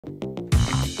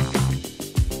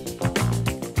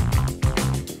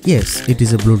Yes, it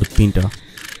is a Bluetooth printer.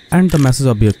 And the message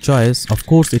of your choice, of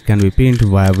course it can be printed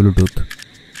via Bluetooth.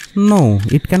 No,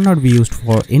 it cannot be used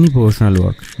for any professional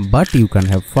work, but you can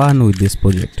have fun with this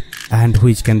project, and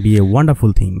which can be a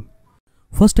wonderful thing.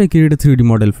 First I created a 3D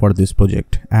model for this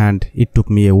project, and it took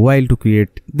me a while to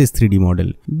create this 3D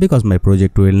model because my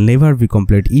project will never be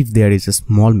complete if there is a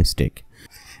small mistake.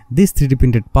 This 3D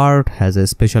printed part has a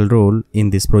special role in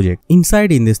this project.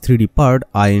 Inside in this 3D part,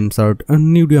 I insert a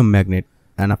neodymium magnet,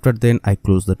 and after then I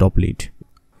close the top lid.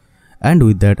 And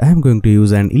with that I am going to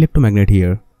use an electromagnet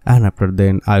here, and after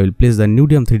then I will place the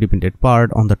neodymium 3D printed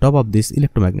part on the top of this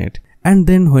electromagnet. And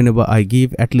then whenever I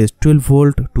give at least 12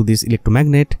 volt to this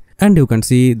electromagnet, and you can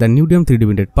see the neodymium 3D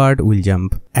printed part will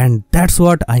jump, and that's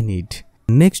what I need.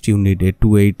 Next you need a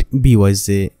 2.8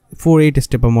 BYJ 4.8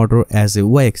 stepper motor as a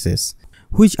Y-axis,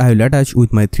 which I will attach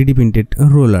with my 3D printed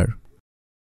roller.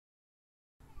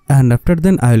 And after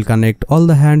then I will connect all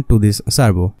the hand to this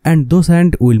servo, and those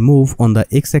hand will move on the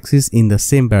X-axis in the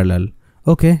same parallel.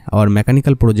 Okay, our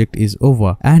mechanical project is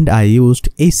over, and I used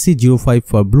HC05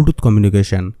 for Bluetooth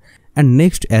communication. And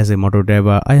next, as a motor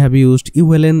driver, I have used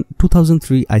ULN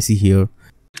 2003 IC here.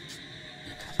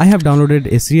 I have downloaded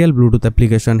a serial Bluetooth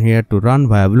application here to run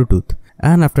via Bluetooth,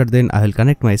 and after then I will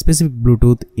connect my specific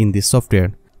Bluetooth in this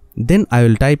software. Then I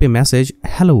will type a message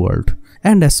 "Hello World,"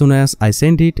 and as soon as I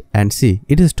send it, and see,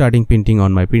 it is starting printing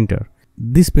on my printer.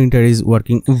 This printer is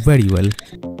working very well.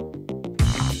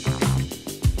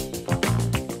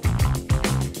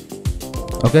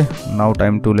 Okay, now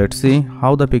time to let's see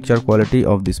how the picture quality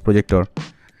of this projector.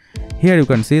 Here you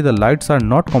can see the lights are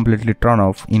not completely turned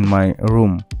off in my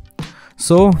room.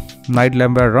 So night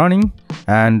lamp are running,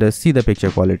 and see the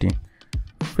picture quality.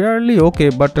 Fairly okay,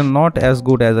 but not as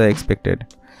good as I expected.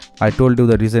 I told you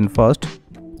the reason first,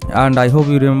 and I hope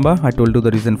you remember I told you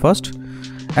the reason first.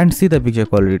 And see the picture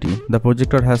quality. The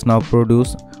projector has now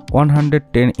produced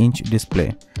 110-inch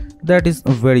display. That is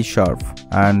very sharp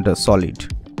and solid.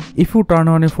 If you turn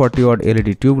on a 40-watt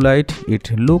LED tube light,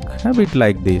 it looks a bit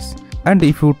like this. And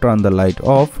if you turn the light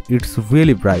off, it's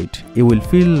really bright. You will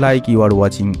feel like you are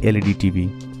watching LED TV.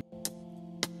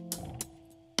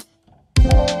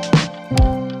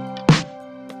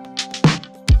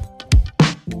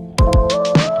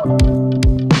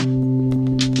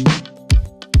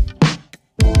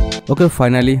 Okay,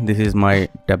 finally this is my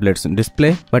tablet's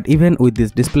display, but even with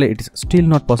this display it is still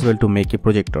not possible to make a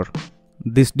projector.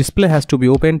 This display has to be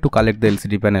opened to collect the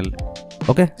LCD panel.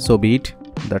 Okay, so be it,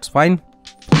 that's fine.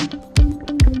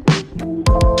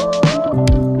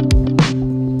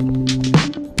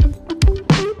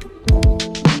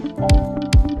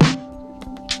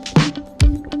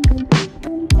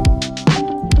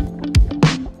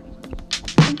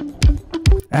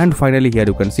 And finally here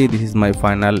you can see this is my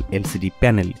final LCD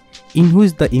panel, in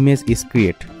which the image is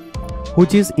created,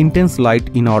 which is intense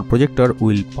light in our projector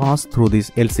will pass through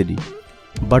this LCD.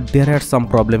 But there are some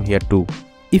problem here too.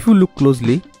 If you look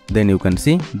closely, then you can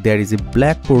see there is a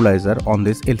black polarizer on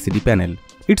this LCD panel.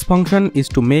 Its function is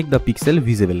to make the pixel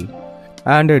visible,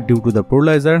 and due to the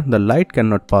polarizer the light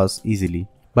cannot pass easily.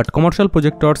 But commercial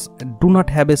projectors do not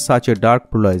have such a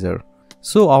dark polarizer,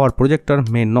 so our projector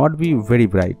may not be very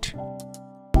bright.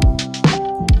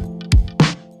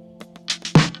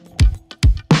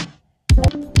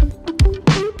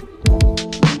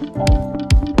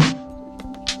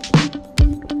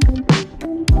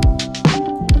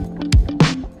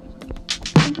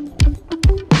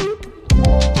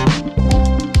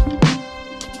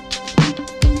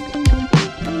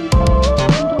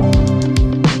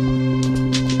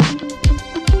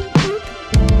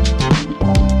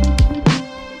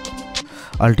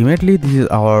 Ultimately, this is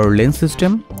our lens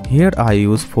system. Here I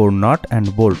use 4 nut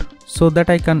and bolt so that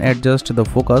I can adjust the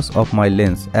focus of my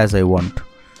lens as I want.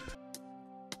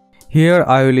 Here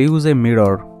I will use a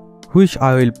mirror which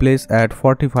I will place at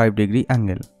 45°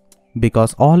 angle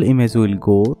because all image will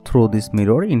go through this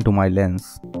mirror into my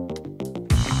lens.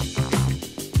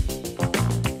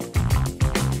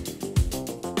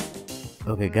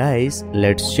 Okay guys,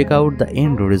 let's check out the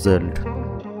end result.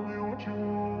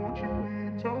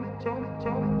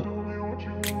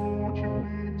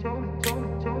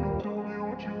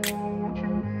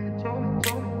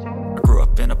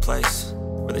 Place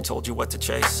where they told you what to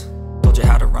chase, told you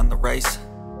how to run the race.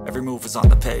 Every move was on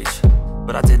the page,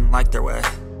 but I didn't like their way.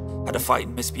 Had to fight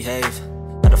and misbehave,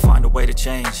 had to find a way to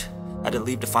change, had to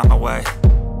leave to find my way.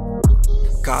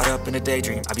 Caught up in a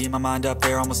daydream, I beat my mind up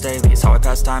there almost daily. It's how I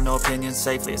pass time, no opinions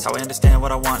safely. It's how I understand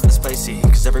what I want in this place, see.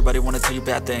 Cause everybody wanna tell you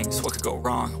bad things, what could go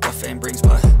wrong, what fame brings.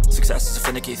 But success is a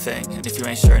finicky thing, and if you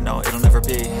ain't sure, no, it'll never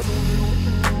be.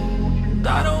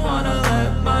 I don't wanna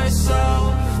let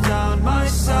myself down,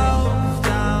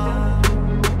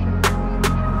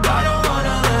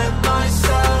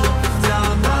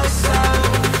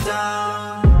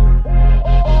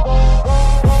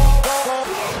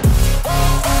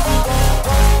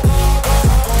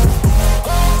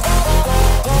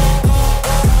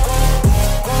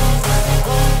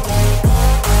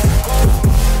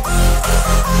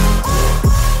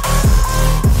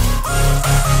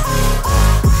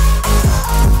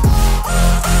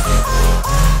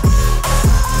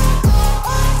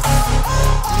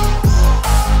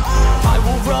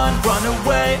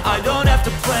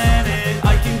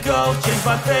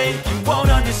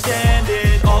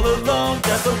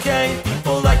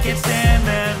 can't stand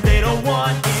them. They don't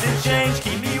want me to change,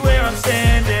 keep me where I'm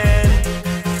standing.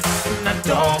 And I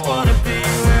don't wanna be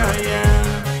where I am,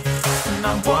 and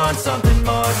I want something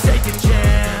more, take a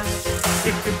chance.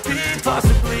 It could be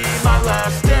possibly my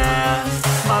last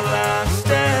dance, my last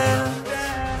dance.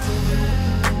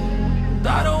 And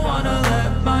I don't wanna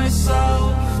let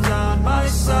myself down,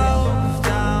 myself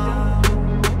down.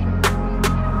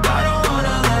 I don't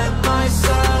wanna let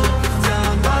myself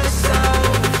down,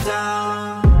 myself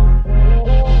down.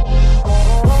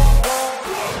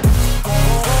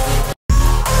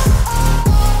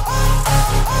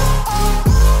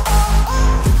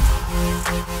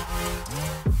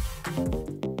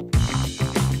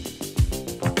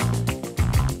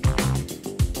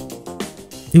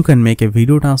 You can make a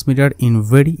video transmitter in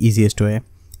very easiest way.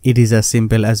 It is as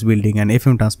simple as building an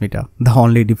FM transmitter. The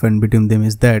only difference between them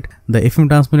is that the FM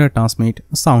transmitter transmits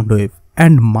sound wave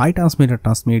and my transmitter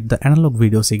transmits the analog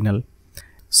video signal.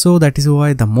 So that is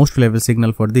why the most reliable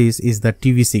signal for this is the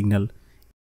TV signal.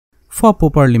 For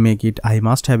properly make it, I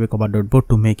must have a copper board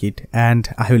to make it, and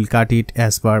I will cut it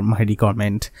as per my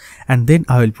requirement, and then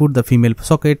I will put the female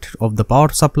socket of the power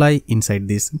supply inside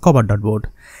this copper board,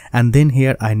 and then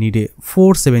here I need a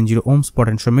 470 ohms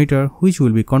potentiometer which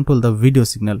will be control the video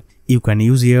signal. You can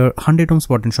use here 100 ohms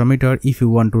potentiometer if you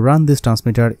want to run this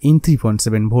transmitter in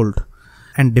 3.7 volt.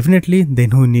 And definitely then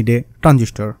we need a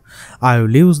transistor. I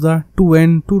will use the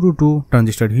 2N222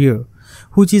 transistor here,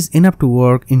 which is enough to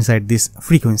work inside this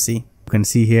frequency. You can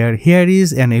see here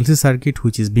is an LC circuit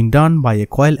which is being done by a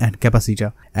coil and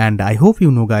capacitor, and I hope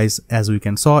you know guys, as we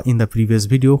can saw in the previous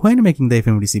video when making the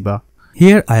FM receiver.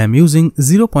 Here I am using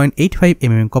 0.85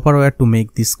 mm copper wire to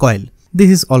make this coil. This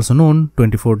is also known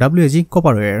 24WII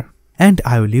copper wire, and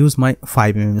I will use my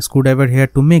 5 mm screwdriver here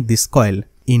to make this coil,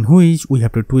 in which we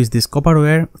have to twist this copper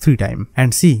wire 3 times,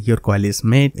 and see, your coil is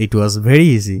made. It was very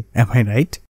easy, am I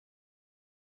right?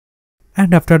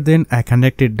 And after then I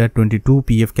connected the 22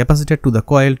 PF capacitor to the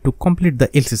coil to complete the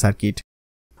LC circuit.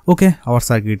 Okay, our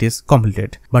circuit is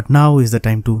completed, but now is the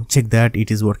time to check that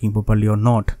it is working properly or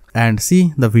not, and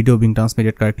see the video being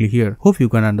transmitted correctly here. Hope you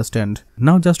can understand.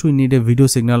 Now just we need a video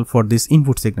signal for this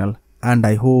input signal, and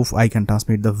I hope I can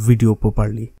transmit the video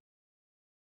properly.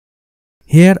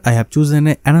 Here I have chosen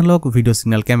an analog video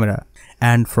signal camera,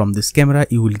 and from this camera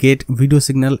you will get video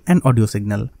signal and audio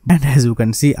signal. And as you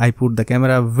can see, I put the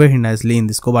camera very nicely in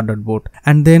this copper board,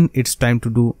 and then it's time to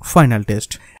do final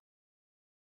test.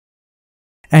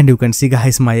 And you can see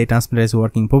guys, my transmitter is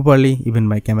working properly, even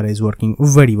my camera is working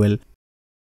very well.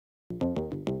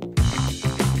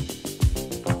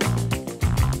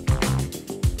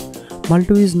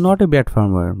 Multi-WII is not a bad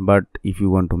firmware, but if you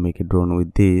want to make a drone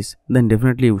with this, then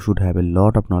definitely you should have a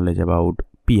lot of knowledge about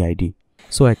PID.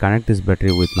 So I connect this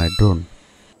battery with my drone.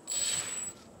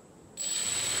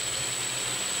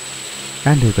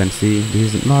 And you can see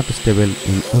this is not stable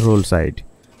in roll side.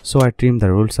 So I trim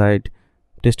the roll side,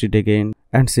 test it again,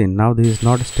 and see now this is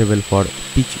not stable for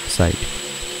pitch side.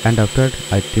 And after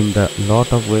I trim the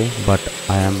lot of way, but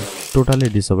I am totally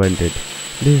disappointed.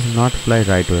 This is not fly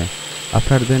right way.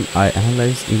 After then I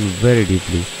analyze in very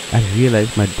deeply and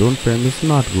realize my drone frame is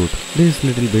not good. This is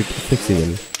little bit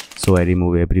flexible. So I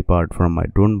remove every part from my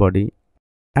drone body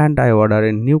and I order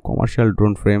a new commercial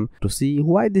drone frame to see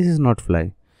why this is not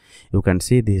fly. You can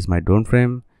see this is my drone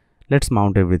frame. Let's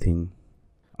mount everything.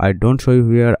 I don't show you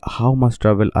here how much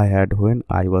trouble I had when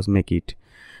I was make it,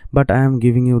 but I am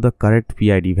giving you the correct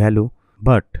PID value.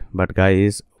 But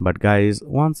guys,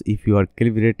 once if you are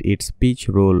calibrate its pitch,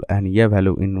 roll and yaw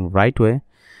value in right way,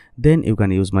 then you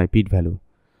can use my PID value.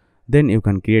 Then you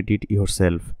can create it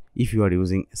yourself if you are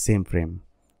using same frame.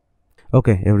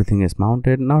 Okay, everything is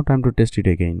mounted. Now time to test it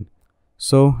again.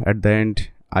 So at the end,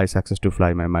 I success to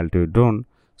fly my Multi-WII drone.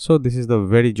 So this is the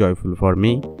very joyful for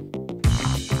me.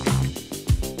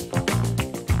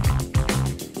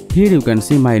 Here you can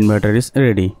see my inverter is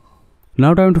ready.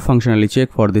 Now time to functionally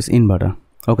check for this inverter.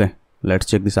 Okay, let's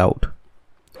check this out.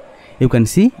 You can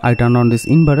see I turn on this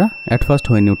inverter. At first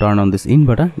when you turn on this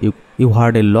inverter, you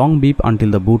heard a long beep until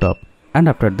the boot up. And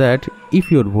after that, if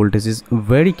your voltage is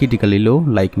very critically low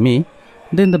like me,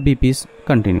 then the beep is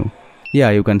continue. Yeah,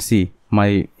 you can see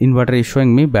my inverter is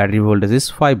showing me battery voltage is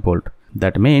 5 volt.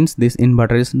 That means this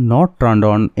inverter is not turned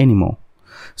on anymore.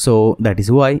 So that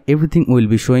is why everything will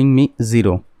be showing me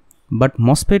 0. But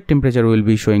MOSFET temperature will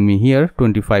be showing me here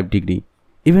 25 degree.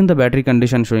 Even the battery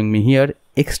condition showing me here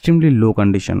extremely low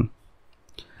condition.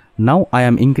 Now I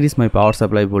am increase my power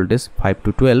supply voltage 5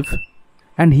 to 12,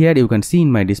 and here you can see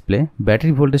in my display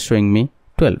battery voltage showing me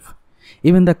 12.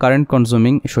 Even the current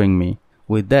consuming showing me.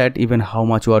 With that, even how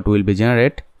much watt will be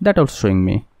generate, that also showing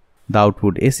me. the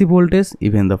output AC voltage,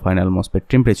 even the final MOSFET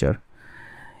temperature.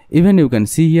 Even you can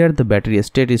see here the battery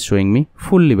state is showing me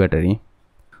fully battery.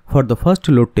 For the first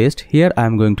load test, here I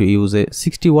am going to use a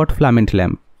 60-watt filament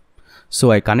lamp.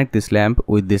 So I connect this lamp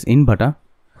with this inverter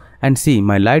and see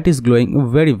my light is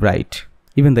glowing very bright.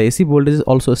 Even the AC voltage is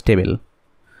also stable.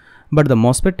 But the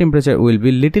MOSFET temperature will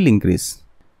be little increase.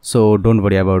 So don't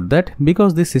worry about that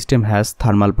because this system has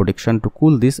thermal protection to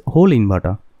cool this whole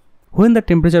inverter. When the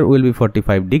temperature will be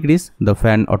 45 degrees, the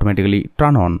fan automatically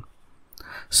turn on.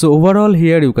 So overall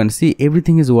here you can see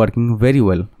everything is working very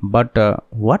well. But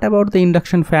what about the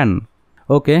induction fan?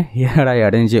 Okay, here I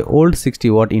arrange a old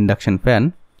 60-watt induction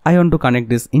fan. I want to connect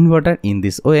this inverter in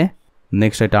this way.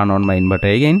 Next I turn on my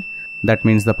inverter again. That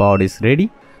means the power is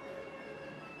ready.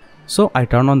 So I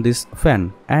turn on this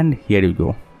fan and here you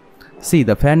go. See,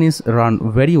 the fan is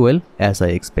run very well as I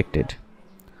expected.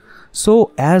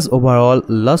 So as overall,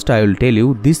 last I will tell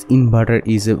you, this inverter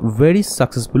is a very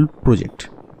successful project.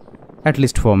 At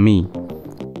least for me.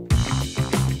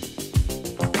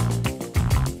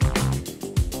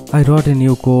 I wrote a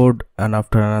new code and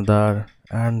after another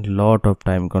and lot of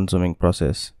time consuming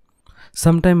process.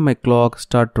 Sometimes my clock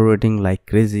start rotating like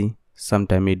crazy,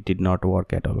 sometimes it did not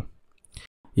work at all.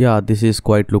 Yeah, this is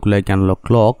quite look like analog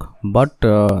clock, but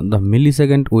the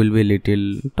millisecond will be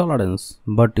little tolerance,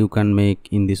 but you can make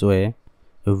in this way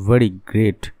a very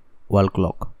great wall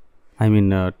clock, I mean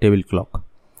table clock.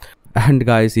 And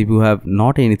guys, if you have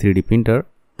not any 3D printer,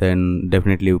 then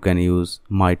definitely you can use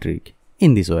my trick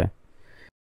in this way.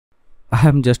 I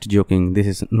am just joking, this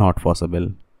is not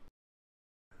possible.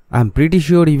 I'm pretty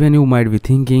sure even you might be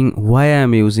thinking why I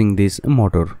am using this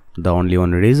motor. The only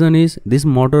one reason is this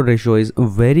motor ratio is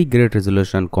very great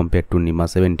resolution compared to NEMA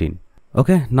 17.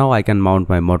 Okay, now I can mount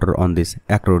my motor on this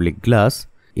acrylic glass.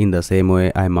 In the same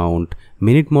way I mount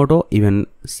minute motor, even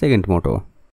second motor.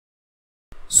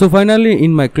 So finally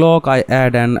in my clock I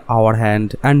add an hour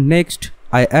hand and next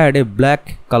I add a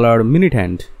black colored minute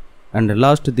hand and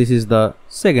last this is the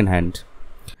second hand.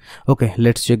 Okay,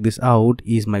 let's check this out.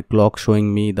 Is my clock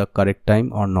showing me the correct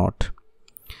time or not?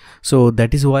 So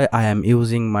that is why I am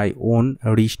using my own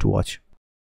wristwatch.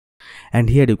 And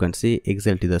here you can see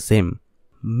exactly the same.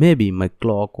 Maybe my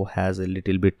clock has a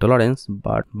little bit tolerance,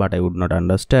 but I would not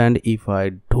understand if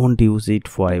I don't use it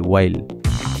for a while.